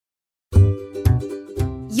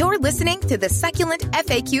You're listening to the Succulent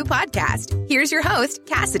FAQ podcast. Here's your host,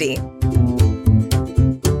 Cassidy.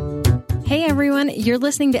 Hey everyone, you're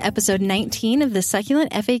listening to episode 19 of the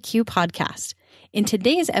Succulent FAQ podcast. In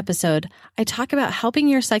today's episode, I talk about helping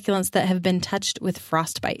your succulents that have been touched with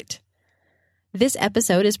frostbite. This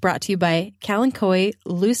episode is brought to you by Kalanchoe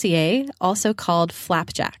lucei, also called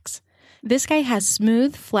flapjacks. This guy has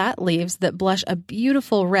smooth, flat leaves that blush a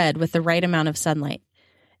beautiful red with the right amount of sunlight.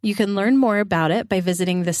 You can learn more about it by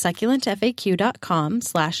visiting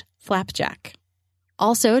thesucculentfaq.com/flapjack.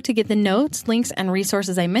 Also, to get the notes, links, and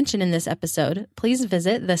resources I mentioned in this episode, please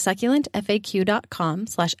visit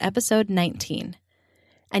thesucculentfaq.com/episode 19.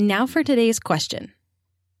 And now for today's question.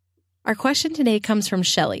 Our question today comes from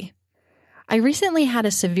Shelly. I recently had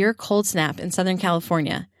a severe cold snap in Southern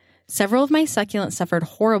California. Several of my succulents suffered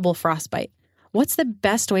horrible frostbite. What's the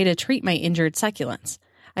best way to treat my injured succulents?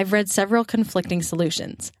 I've read several conflicting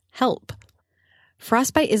solutions. Help.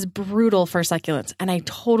 Frostbite is brutal for succulents, and I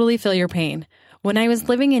totally feel your pain. When I was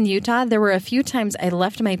living in Utah, there were a few times I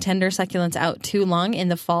left my tender succulents out too long in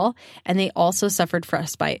the fall, and they also suffered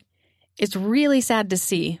frostbite. It's really sad to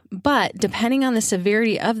see, but depending on the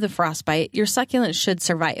severity of the frostbite, your succulents should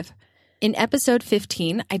survive. In episode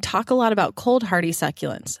 15, I talk a lot about cold-hardy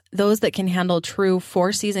succulents, those that can handle true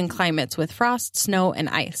four-season climates with frost, snow, and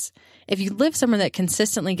ice. If you live somewhere that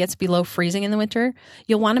consistently gets below freezing in the winter,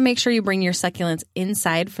 you'll want to make sure you bring your succulents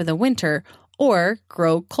inside for the winter or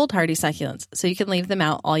grow cold-hardy succulents so you can leave them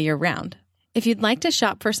out all year round. If you'd like to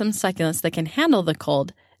shop for some succulents that can handle the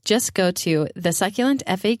cold, just go to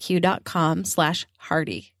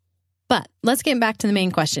thesucculentfaq.com/hardy. But let's get back to the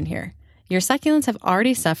main question here. Your succulents have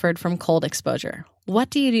already suffered from cold exposure. What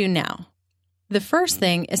do you do now? The first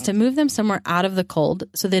thing is to move them somewhere out of the cold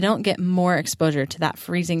so they don't get more exposure to that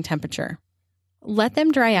freezing temperature. Let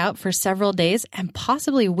them dry out for several days and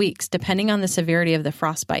possibly weeks depending on the severity of the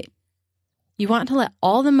frostbite. You want to let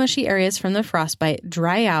all the mushy areas from the frostbite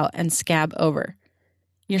dry out and scab over.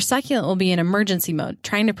 Your succulent will be in emergency mode,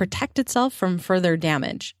 trying to protect itself from further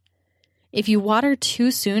damage. If you water too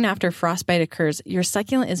soon after frostbite occurs, your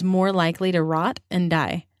succulent is more likely to rot and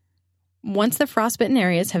die. Once the frostbitten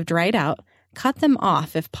areas have dried out, cut them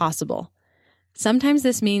off if possible. Sometimes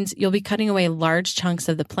this means you'll be cutting away large chunks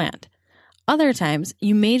of the plant. Other times,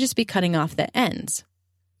 you may just be cutting off the ends.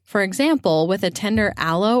 For example, with a tender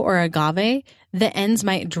aloe or agave, the ends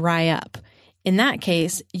might dry up. In that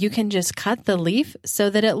case, you can just cut the leaf so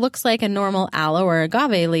that it looks like a normal aloe or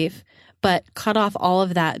agave leaf, but cut off all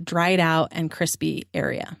of that dried out and crispy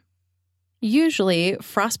area. Usually,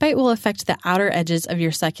 frostbite will affect the outer edges of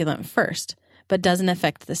your succulent first, but doesn't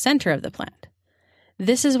affect the center of the plant.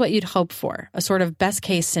 This is what you'd hope for, a sort of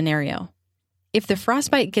best-case scenario. If the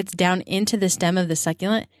frostbite gets down into the stem of the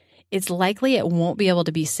succulent, it's likely it won't be able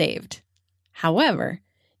to be saved. However,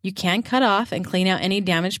 you can cut off and clean out any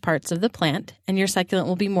damaged parts of the plant, and your succulent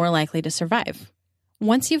will be more likely to survive.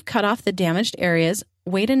 Once you've cut off the damaged areas,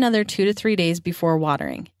 wait another 2 to 3 days before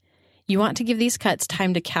watering. You want to give these cuts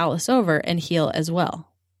time to callus over and heal as well.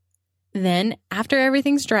 Then, after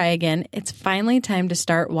everything's dry again, it's finally time to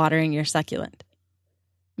start watering your succulent.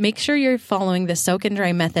 Make sure you're following the soak and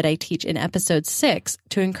dry method I teach in episode 6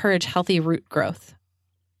 to encourage healthy root growth.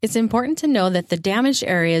 It's important to know that the damaged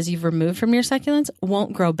areas you've removed from your succulents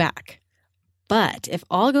won't grow back. But if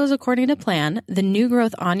all goes according to plan, the new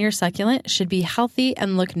growth on your succulent should be healthy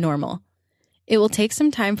and look normal. It will take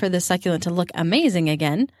some time for the succulent to look amazing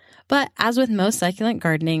again, but as with most succulent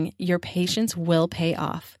gardening, your patience will pay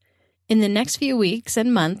off. In the next few weeks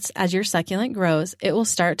and months, as your succulent grows, it will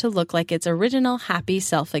start to look like its original happy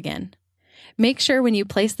self again. Make sure when you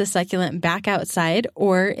place the succulent back outside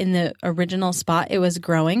or in the original spot it was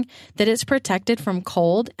growing that it's protected from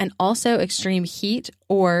cold and also extreme heat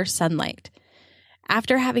or sunlight.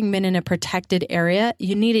 After having been in a protected area,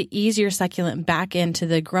 you need to ease your succulent back into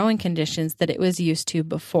the growing conditions that it was used to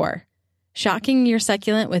before. Shocking your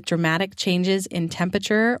succulent with dramatic changes in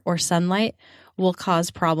temperature or sunlight will cause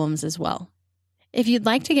problems as well. If you'd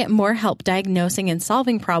like to get more help diagnosing and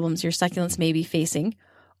solving problems your succulents may be facing,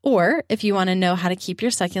 or if you want to know how to keep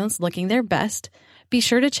your succulents looking their best, be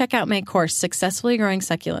sure to check out my course, Successfully Growing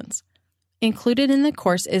Succulents. Included in the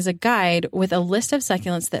course is a guide with a list of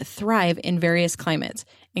succulents that thrive in various climates,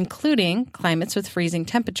 including climates with freezing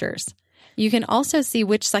temperatures. You can also see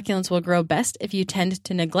which succulents will grow best if you tend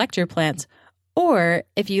to neglect your plants or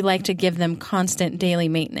if you like to give them constant daily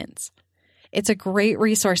maintenance. It's a great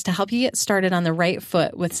resource to help you get started on the right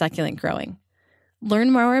foot with succulent growing. Learn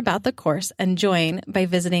more about the course and join by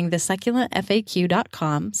visiting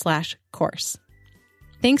thesucculentfaq.com/course.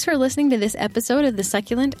 Thanks for listening to this episode of the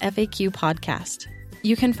Succulent FAQ podcast.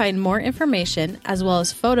 You can find more information as well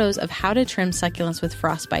as photos of how to trim succulents with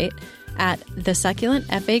frostbite at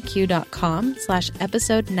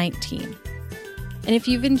thesucculentfaq.com/episode 19. And if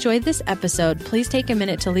you've enjoyed this episode, please take a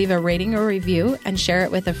minute to leave a rating or review and share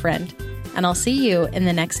it with a friend. And I'll see you in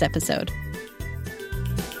the next episode.